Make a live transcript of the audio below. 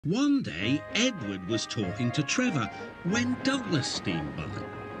One day, Edward was talking to Trevor when Douglas steamed by.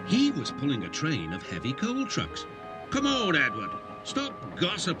 He was pulling a train of heavy coal trucks. "Come on, Edward. Stop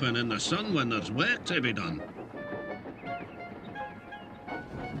gossiping in the sun when there's work to be done."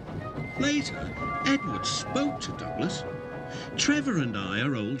 Later, Edward spoke to Douglas. "Trevor and I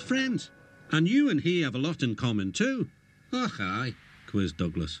are old friends, and you and he have a lot in common too." "Och, aye," quizzed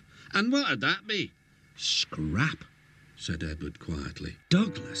Douglas. "And what'd that be?" "Scrap," said Edward quietly.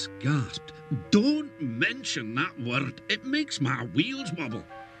 Douglas gasped. "Don't mention that word. It makes my wheels wobble."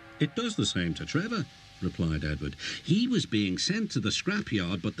 "It does the same to Trevor," replied Edward. "He was being sent to the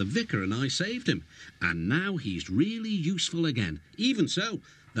scrapyard, but the vicar and I saved him, and now he's really useful again. Even so,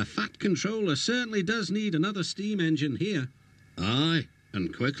 the Fat Controller certainly does need another steam engine here." "Aye,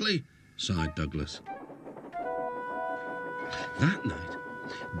 and quickly," sighed Douglas. That night,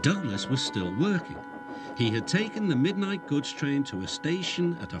 Douglas was still working. He had taken the midnight goods train to a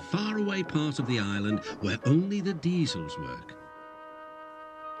station at a faraway part of the island where only the diesels work.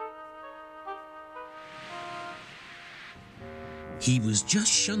 He was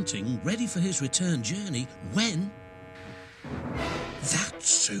just shunting, ready for his return journey, when... "That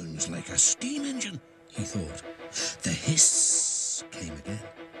sounds like a steam engine," he thought. The hiss came again.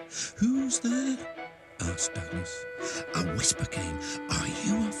 "Who's there?" asked Douglas. A whisper came. "Are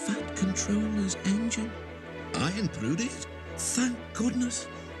you a Fat Controller's engine?" "I intruded it." "Thank goodness.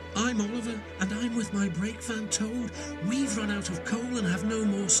 I'm Oliver, and I'm with my brake van Toad. We've run out of coal and have no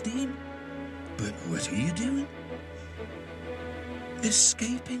more steam." "But what are you doing?"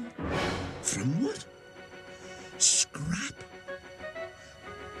 "Escaping." "From what?" "Scrap."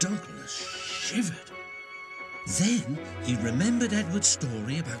 Douglas shivered. Then he remembered Edward's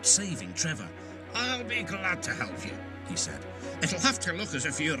story about saving Trevor. "I'll be glad to help you," he said. "It'll have to look as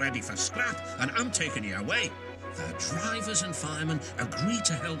if you're ready for scrap, and I'm taking you away." The drivers and firemen agreed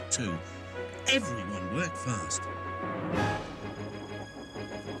to help too. Everyone worked fast.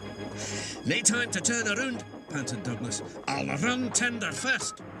 "No time to turn around," panted Douglas. "I'll run tender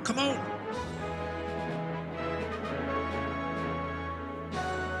first. Come on."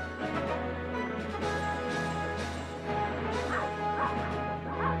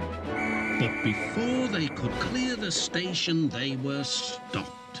 But before they could clear the station, they were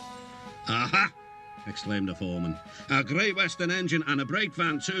stopped. "Aha!" exclaimed the foreman. "A Great Western engine and a brake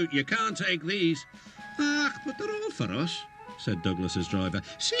van too. You can't take these." "Ah, but they're all for us," said Douglas's driver.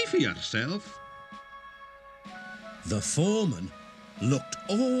 "See for yourself." The foreman looked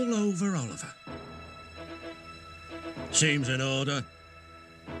all over Oliver. "Seems in order."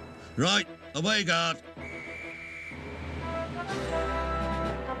 "Right, away, guard."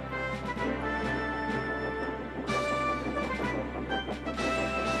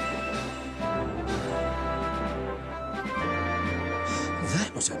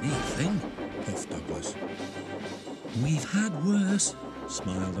 "That was a neat thing," puffed Douglas. "We've had worse,"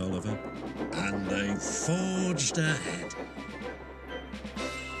 smiled Oliver. And they forged ahead.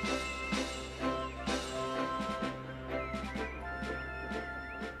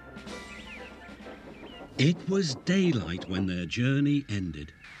 It was daylight when their journey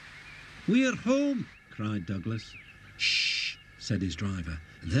ended. "We're home," cried Douglas. "Shh," said his driver.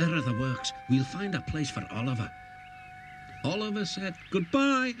 "There are the works. We'll find a place for Oliver." Oliver said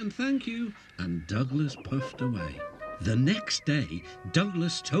goodbye and thank you, and Douglas puffed away. The next day,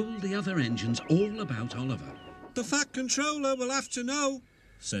 Douglas told the other engines all about Oliver. "The Fat Controller will have to know,"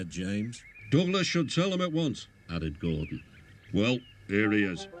 said James. "Douglas should tell him at once," added Gordon. "Well, here he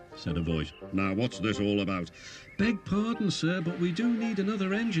is," said a voice. "Now, what's this all about?" "Beg pardon, sir, but we do need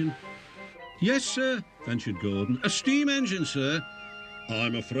another engine." "Yes, sir," ventured Gordon. "A steam engine, sir."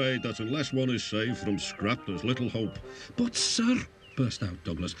 "I'm afraid that unless one is saved from scrap, there's little hope." "But, sir," burst out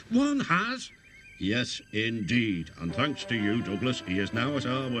Douglas, "one has." "Yes, indeed, and thanks to you, Douglas, he is now at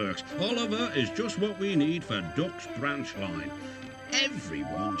our works. Oliver is just what we need for Duck's branch line."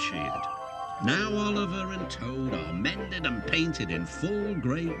 Everyone cheered. Now Oliver and Toad are mended and painted in full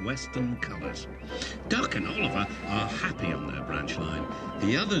Great Western colours. Duck and Oliver are happy on their branch line.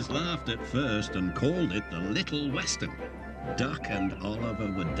 The others laughed at first and called it the Little Western. Duck and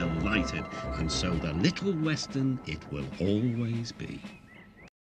Oliver were delighted, and so the Little Western it will always be.